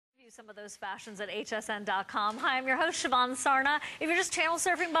Some of those fashions at hsn.com. Hi, I'm your host, Siobhan Sarna. If you're just channel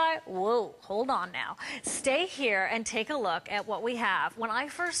surfing by, whoa, hold on now. Stay here and take a look at what we have. When I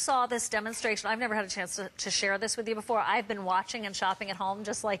first saw this demonstration, I've never had a chance to share this with you before. I've been watching and shopping at home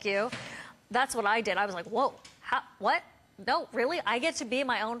just like you. That's what I did. I was like, whoa, what? No, really? I get to be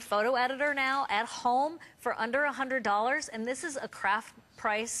my own photo editor now at home for under $100, and this is a craft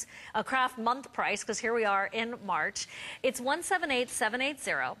price, a craft month price, because here we are in March. It's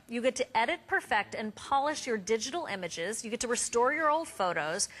 $178,780. You get to edit, perfect, and polish your digital images. You get to restore your old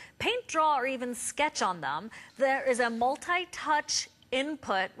photos, paint, draw, or even sketch on them. There is a multi-touch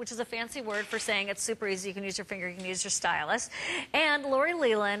input, which is a fancy word for saying it's super easy. You can use your finger, you can use your stylus. And Lori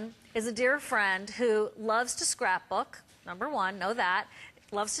Leland is a dear friend who loves to scrapbook. Number one, know that.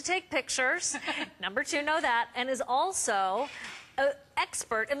 Loves to take pictures. Number two, know that. And is also an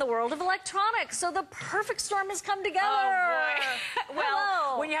expert in the world of electronics. So the perfect storm has come together. Oh, boy. Well,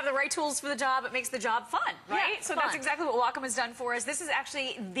 hello. When you have the right tools for the job, it makes the job fun, right? Yeah, so fun. That's exactly what Wacom has done for us. This is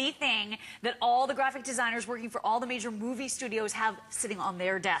actually the thing that all the graphic designers working for all the major movie studios have sitting on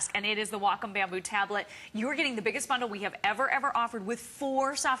their desk, and it is the Wacom Bamboo tablet. You're getting the biggest bundle we have ever offered with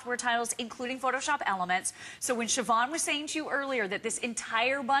 4 software titles, including Photoshop Elements. So when Siobhan was saying to you earlier that this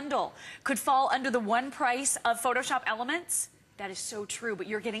entire bundle could fall under the one price of Photoshop Elements, that is so true, but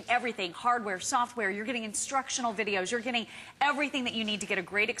you're getting everything, hardware, software, you're getting instructional videos, you're getting everything that you need to get a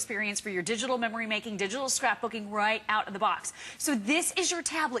great experience for your digital memory making, digital scrapbooking right out of the box. So this is your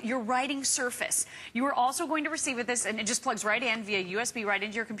tablet, your writing surface. You are also going to receive with this, and it just plugs right in via USB right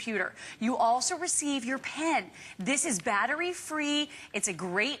into your computer. You also receive your pen. This is battery free. It's a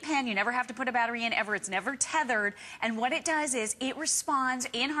great pen. You never have to put a battery in ever. It's never tethered. And what it does is it responds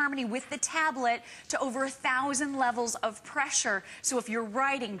in harmony with the tablet to over 1,000 levels of pressure. So if you're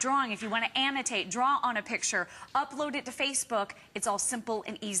writing, drawing, if you want to annotate, draw on a picture, upload it to Facebook, it's all simple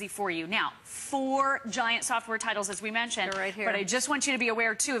and easy for you. Now, 4 giant software titles, as we mentioned. They're right here. But I just want you to be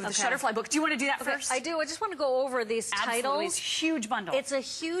aware, too, of the Shutterfly book. Do you want to do that first? I do. I just want to go over these titles. It's a huge bundle. It's a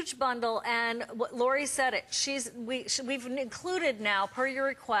huge bundle, and what Lori said it. We've included now, per your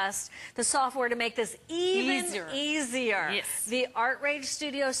request, the software to make this even easier. Yes. The Art Rage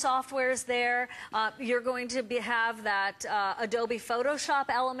Studio software is there. You're going to have that Adobe Photoshop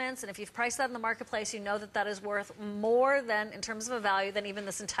Elements, and if you've priced that in the marketplace, you know that that is worth more than, in terms of a value, than even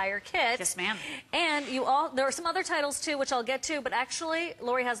this entire kit. Yes, ma'am. And there are some other titles too, which I'll get to, but actually,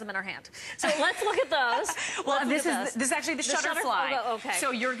 Lori has them in her hand. So let's look at those. Well, this is actually the Shutterfly. Okay. So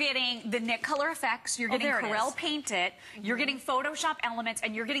you're getting the Nick Color Effects, you're getting Corel Paint It, you're getting Photoshop Elements,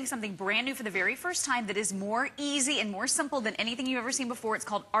 and you're getting something brand new for the very first time that is more easy and more simple than anything you've ever seen before. It's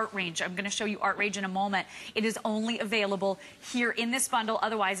called Art Rage. I'm going to show you Art Rage in a moment. It is only available here in this bundle.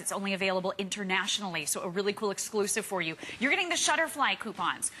 Otherwise, it's only available internationally. So a really cool exclusive for you. You're getting the Shutterfly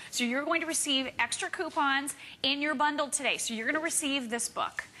coupons. So you're going to receive extra coupons in your bundle today. So you're going to receive this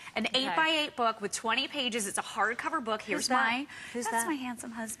book. An 8x8 book with 20 pages. It's a hardcover book. Here's mine. That's my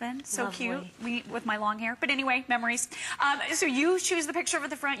handsome husband. So cute with my long hair. But anyway, memories. So you choose the picture for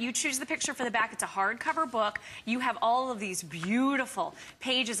the front. You choose the picture for the back. It's a hardcover book. You have all of these beautiful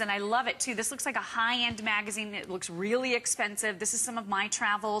pages, and I love it too. This looks like a high-end magazine. It looks really expensive. This is some of my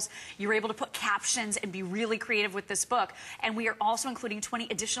travels. You're able to put captions and be really creative with this book. And we are also including 20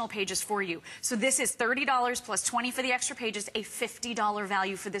 additional pages for you. So this is $30 plus 20 for the extra pages, a $50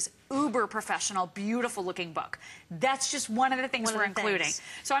 value for this uber professional, beautiful looking book. That's just one of the things we're including.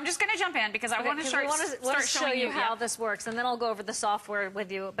 So I'm just going to jump in because I want to start showing you how this works, and then I'll go over the software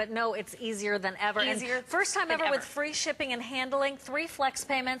with you. But no, it's easier than ever. Easier. First time ever with free shipping and handling, 3 flex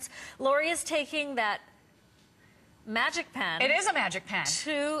payments. Lori is taking that magic pen. It is a magic pen.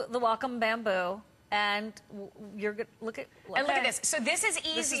 To the Wacom Bamboo. And you're good. Look at this. So this is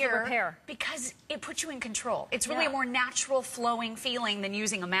easier because it puts you in control. It's really a more natural flowing feeling than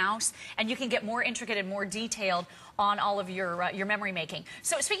using a mouse, and you can get more intricate and more detailed on all of your memory making.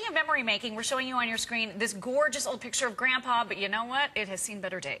 So speaking of memory making, we're showing you on your screen this gorgeous old picture of Grandpa, but you know what? It has seen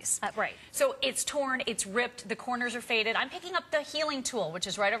better days. Right. So it's torn, it's ripped, the corners are faded. I'm picking up the healing tool, which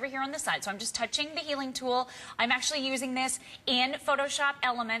is right over here on the side. So I'm just touching the healing tool. I'm actually using this in Photoshop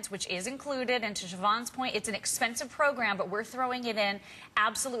Elements, which is included, and to Siobhan's point, it's an expensive program, but we're throwing it in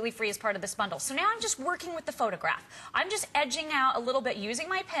absolutely free as part of this bundle. So now I'm just working with the photograph. I'm just edging out a little bit using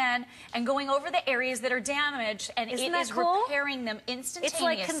my pen and going over the areas that are damaged and Isn't it that is cool? repairing them instantaneously. It's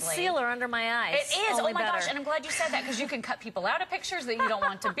like concealer under my eyes. It is. Only Oh my better. gosh, and I'm glad you said that, because you can cut people out of pictures that you don't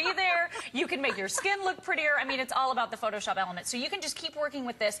want to be there. You can make your skin look prettier. I mean, it's all about the Photoshop element. So you can just keep working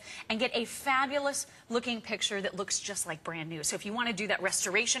with this and get a fabulous looking picture that looks just like brand new. So if you want to do that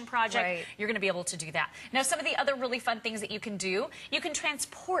restoration project, you're going to be able to do that. Now, some of the other really fun things that you can do, you can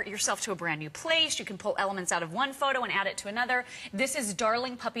transport yourself to a brand new place. You can pull elements out of one photo and add it to another. This is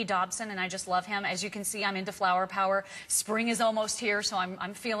Darling Puppy Dobson, and I just love him. As you can see, I'm into flower power. Spring is almost here, so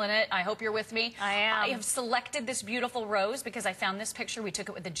I'm feeling it. I hope you're with me. I am. I have selected this beautiful rose because I found this picture. We took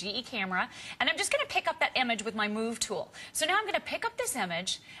it with the GE camera, and I'm just going to pick up that image with my move tool. So now I'm going to pick up this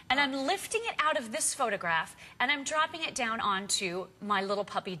image, and I'm lifting it out of this photograph, and I'm dropping it down onto my little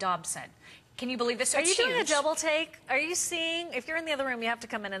puppy Dobson. Can you believe this? So Are you doing a double take? Are you seeing, if you're in the other room, you have to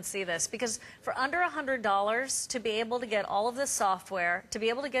come in and see this, because for under $100 to be able to get all of this software, to be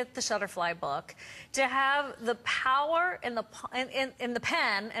able to get the Shutterfly book, to have the power in the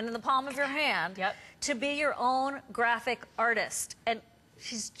pen and in the palm of your hand, to be your own graphic artist. And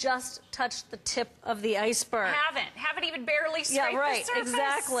she's just touched the tip of the iceberg. Haven't even barely scraped the surface.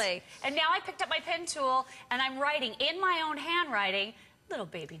 Exactly. And now I picked up my pen tool, and I'm writing in my own handwriting, little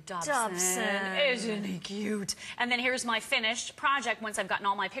baby Dobson. Isn't he cute? And then here's my finished project once I've gotten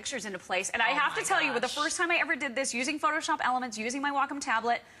all my pictures into place. And I have to tell you, the first time I ever did this, using Photoshop Elements, using my Wacom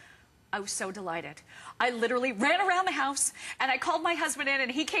tablet, I was so delighted. I literally ran around the house, and I called my husband in,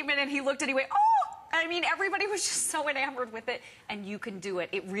 and he came in, and he looked, and he went, oh! I mean, everybody was just so enamored with it, and you can do it.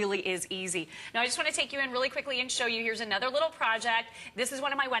 It really is easy. Now, I just want to take you in really quickly and show you. Here's another little project. This is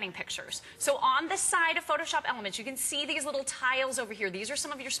one of my wedding pictures. So on the side of Photoshop Elements, you can see these little tiles over here. These are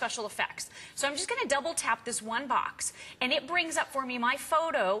some of your special effects. So I'm just going to double tap this one box, and it brings up for me my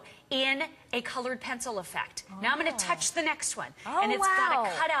photo in a colored pencil effect. Now I'm going to touch the next one, and it's got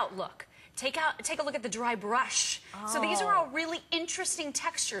a cutout look. Take a look at the dry brush. So these are all really interesting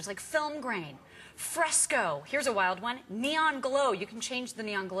textures, like film grain. Fresco. Here's a wild one. Neon glow. You can change the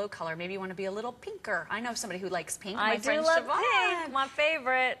neon glow color. Maybe you want to be a little pinker. I know somebody who likes pink. I do love pink. My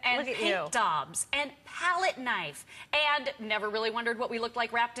favorite. And look at paint daubs. And palette knife. And never really wondered what we looked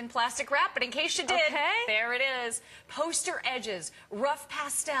like wrapped in plastic wrap, but in case you did, there it is. Poster edges, rough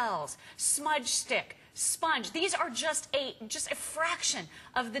pastels, smudge stick, sponge. These are just a fraction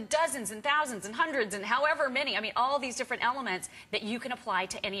of the dozens and thousands and hundreds and however many, I mean, all these different elements that you can apply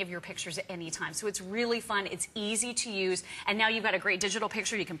to any of your pictures at any time. So it's really fun. It's easy to use. And now you've got a great digital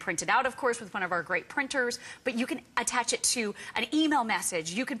picture. You can print it out, of course, with one of our great printers, but you can attach it to an email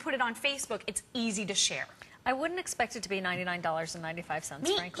message. You can put it on Facebook. It's easy to share. I wouldn't expect it to be $99.95,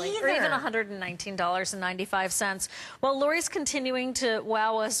 Me frankly, either. or even $119.95. Well, Lori's continuing to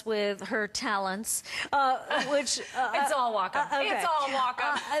wow us with her talents, which it's all Wacom. It's all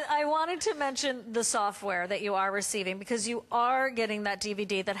Wacom. I wanted to mention the software that you are receiving, because you are getting that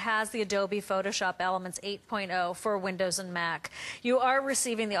DVD that has the Adobe Photoshop Elements 8.0 for Windows and Mac. You are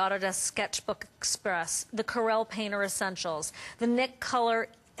receiving the Autodesk Sketchbook Express, the Corel Painter Essentials, the Nick Color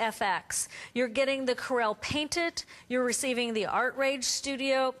FX. You're getting the Corel Painted. You're receiving the Art Rage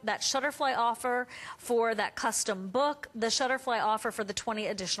Studio, that Shutterfly offer for that custom book, the Shutterfly offer for the 20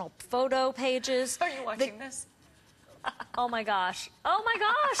 additional photo pages. Are you watching this? Oh my gosh. Oh my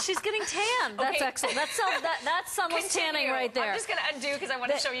gosh, she's getting tan. That's excellent. That's sunless tanning right there. I'm just going to undo because I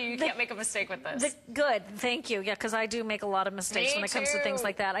want to show you can't make a mistake with this. Good. Thank you. Yeah, because I do make a lot of mistakes when it comes to things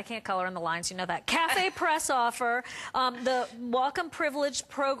like that. I can't color in the lines. You know that. Cafe Press offer, the Wacom Privilege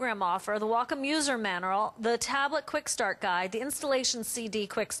Program offer, the Wacom User Manual, the Tablet Quick Start Guide, the Installation CD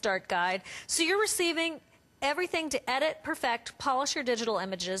Quick Start Guide. So you're receiving everything to edit, perfect, polish your digital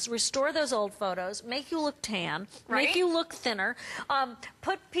images, restore those old photos, make you look tan, make you look thinner,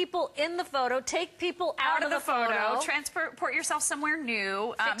 put people in the photo, take people out of the photo, transport yourself somewhere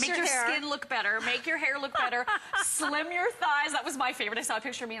new, make your skin look better, make your hair look better, slim your thighs. That was my favorite. I saw a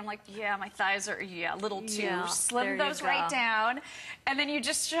picture of me and I'm like, yeah, my thighs are a little too slim. Those right down. And then you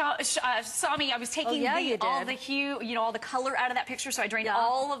just saw me. I was taking all the hue, all the color out of that picture. So I drained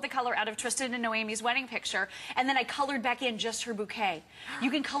all of the color out of Tristan and Noemi's wedding picture. And then I colored back in just her bouquet. You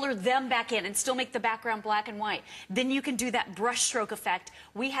can color them back in and still make the background black and white. Then you can do that brush stroke effect.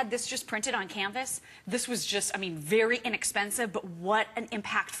 We had this just printed on canvas. This was just, I mean, very inexpensive, but what an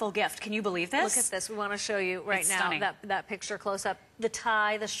impactful gift. Can you believe this? Look at this. We want to show you right now that picture close up. The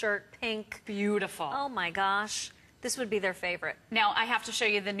tie, the shirt, pink. Beautiful. Oh my gosh. this would be their favorite. Now, I have to show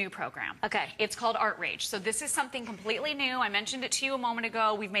you the new program. Okay. It's called Art Rage. So this is something completely new. I mentioned it to you a moment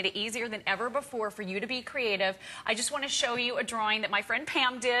ago. We've made it easier than ever before for you to be creative. I just want to show you a drawing that my friend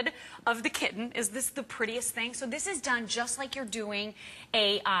Pam did of the kitten. Is this the prettiest thing? So this is done just like you're doing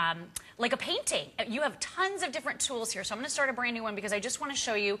like a painting. You have tons of different tools here. So I'm going to start a brand new one because I just want to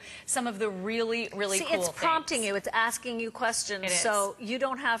show you some of the really, really cool things. See, it's prompting you. It's asking you questions. So you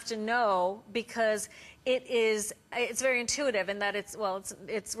don't have to know, because it's very intuitive in that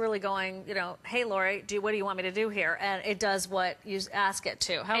it's really going, you know, hey, Lori, what do you want me to do here? And it does what you ask it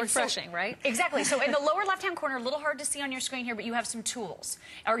to. How refreshing, right? Exactly. So in the lower left-hand corner, a little hard to see on your screen here, but you have some tools.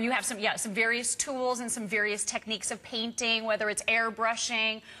 Or you have some various tools and some various techniques of painting, whether it's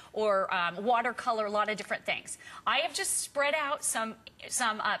airbrushing or watercolor, a lot of different things. I have just spread out some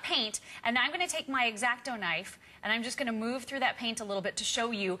paint, and now I'm going to take my X-Acto knife, and I'm just going to move through that paint a little bit to show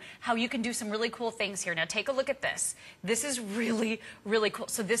you how you can do some really cool things here. Now take a look at this. This is really, really cool.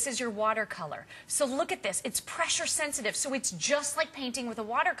 So this is your watercolor. So look at this. It's pressure sensitive. So it's just like painting with a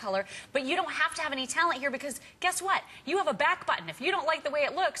watercolor, but you don't have to have any talent here, because guess what? You have a back button. If you don't like the way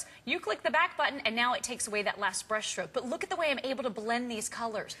it looks, you click the back button, and now it takes away that last brush stroke. But look at the way I'm able to blend these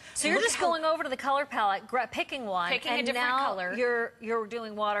colors. So you're just going over to the color palette, picking one, picking a different now color. You're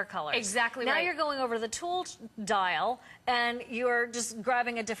doing watercolors. Exactly now right. Now you're going over to the tool dial, and you're just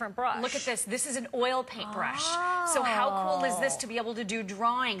grabbing a different brush. Look at this. This is an oil paint brush. So how cool is this to be able to do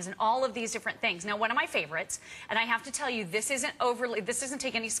drawings and all of these different things? Now, one of my favorites, and I have to tell you, this doesn't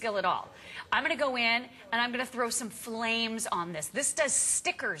take any skill at all. I'm going to go in and I'm going to throw some flames on this. This does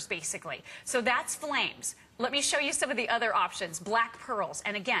stickers, basically. So that's flames. Let me show you some of the other options. Black pearls,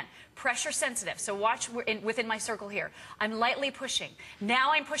 and again, pressure sensitive. So watch within my circle here. I'm lightly pushing.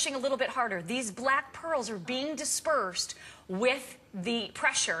 Now I'm pushing a little bit harder. These black pearls are being dispersed with the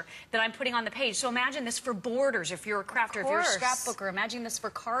pressure that I'm putting on the page. So imagine this for borders, if you're a crafter, if you're a scrapbooker. Imagine this for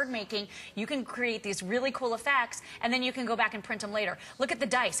card making. You can create these really cool effects, and then you can go back and print them later. Look at the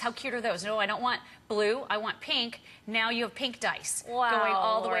dice. How cute are those? No, I don't want blue. I want pink. Now you have pink dice going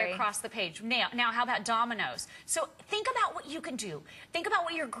all the way across the page. Now, how about dominoes? So think about what you can do. Think about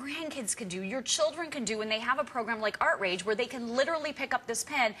what your grandkids can do, your children can do when they have a program like Art Rage, where they can literally pick up this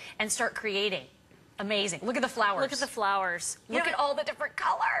pen and start creating. Amazing. Look at the flowers. Look at the flowers. Look at all the different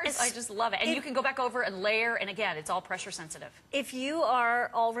colors. I just love it. And you can go back over and layer, and again, it's all pressure sensitive. If you are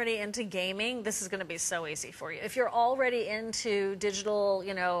already into gaming, this is going to be so easy for you. If you're already into digital,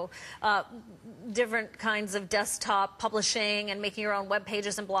 you know, different kinds of desktop publishing and making your own web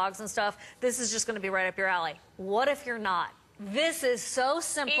pages and blogs and stuff, this is just going to be right up your alley. What if you're not? This is so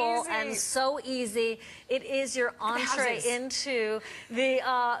simple and so easy. It is your entree into the,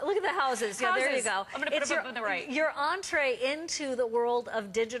 look at the houses. Yeah, there you go. I'm going to put them up on the right. Your entree into the world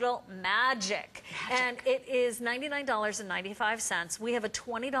of digital magic. And it is $99.95. We have a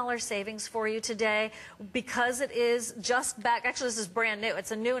 $20 savings for you today because it is just back. Actually, this is brand new.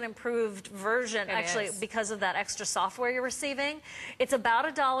 It's a new and improved version, because of that extra software you're receiving. It's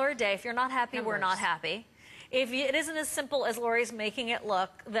about $1 a day. If you're not happy, we're not happy. If it isn't as simple as Lori's making it look,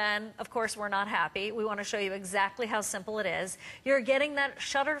 then, of course, we're not happy. We want to show you exactly how simple it is. You're getting that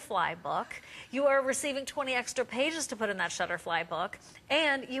Shutterfly book. You are receiving 20 extra pages to put in that Shutterfly book.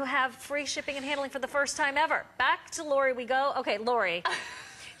 And you have free shipping and handling for the first time ever. Back to Lori we go. Okay, Lori.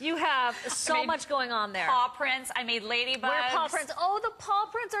 You have so much going on there. Paw prints. I made ladybugs. Where paw prints? Oh, the paw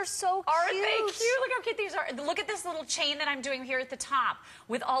prints are so cute. Aren't they cute? Look how cute these are. Look at this little chain that I'm doing here at the top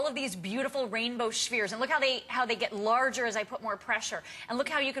with all of these beautiful rainbow spheres. And look how they get larger as I put more pressure. And look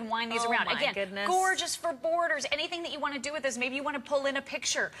how you can wind these around. Again, gorgeous for borders. Anything that you want to do with this. Maybe you want to pull in a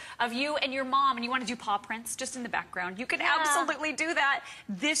picture of you and your mom and you want to do paw prints just in the background. You can absolutely do that.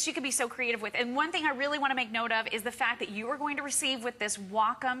 This you can be so creative with. And one thing I really want to make note of is the fact that you are going to receive with this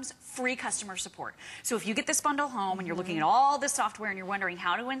Wacom free customer support. So if you get this bundle home and you're looking at all this software and you're wondering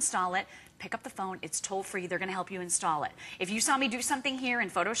how to install it, pick up the phone. It's toll-free. They're going to help you install it. If you saw me do something here in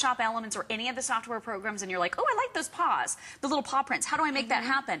Photoshop Elements or any of the software programs and you're like, oh, I like those paws, the little paw prints. How do I make that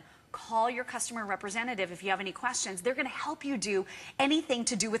happen? Call your customer representative if you have any questions. They're going to help you do anything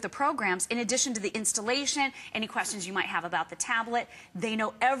to do with the programs in addition to the installation, any questions you might have about the tablet. They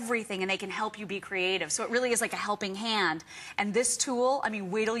know everything and they can help you be creative. So it really is like a helping hand. And this tool, I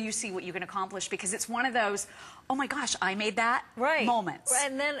mean, wait till you see what you can accomplish because it's one of those, oh my gosh, I made that moments.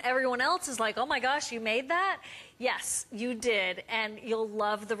 And then everyone else is like, oh my gosh, you made that? Yes, you did, and you'll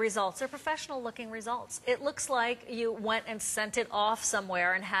love the results. They're professional looking results. It looks like you went and sent it off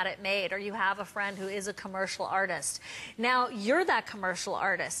somewhere and had it made, or you have a friend who is a commercial artist. Now, you're that commercial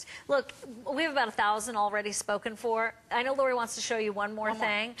artist. Look, we have about 1,000 already spoken for. I know Lori wants to show you one more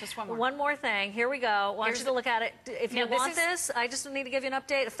thing. Just one more. One more thing. Here we go. I want you to look at it. If you want this, I just need to give you an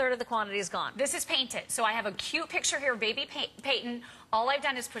update. A third of the quantity is gone. This is painted. So I have a cute picture here of baby Peyton. All I've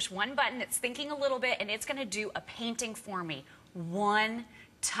done is push one button. It's thinking a little bit, and it's going to do a painting for me. One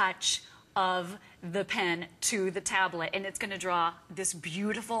touch of the pen to the tablet, and it's going to draw this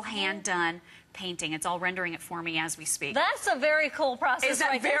beautiful hand-done painting. It's all rendering it for me as we speak. That's a very cool process. Is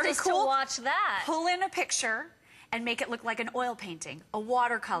that very cool? To watch that. Pull in a picture and make it look like an oil painting, a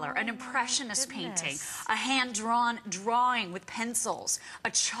watercolor, an impressionist painting, a hand-drawn drawing with pencils,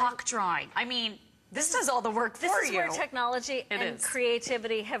 a chalk drawing. I mean, this does all the work for you. This is where technology and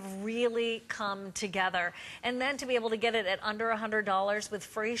creativity have really come together. And then to be able to get it at under $100 with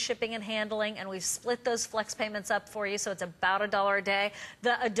free shipping and handling, and we've split those flex payments up for you, so it's about $1 a day.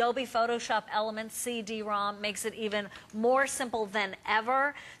 The Adobe Photoshop Elements CD-ROM makes it even more simple than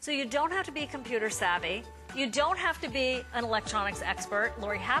ever. So you don't have to be computer savvy. You don't have to be an electronics expert.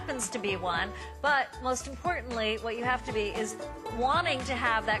 Lori happens to be one. But most importantly, what you have to be is wanting to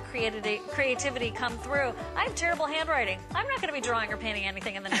have that creativity come through. I have terrible handwriting. I'm not going to be drawing or painting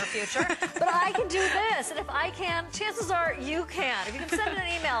anything in the near future, but I can do this. And if I can, chances are you can. If you can send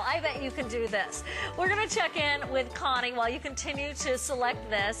an email, I bet you can do this. We're going to check in with Connie while you continue to select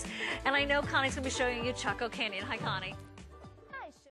this. And I know Connie's going to be showing you Chaco Canyon. Hi, Connie.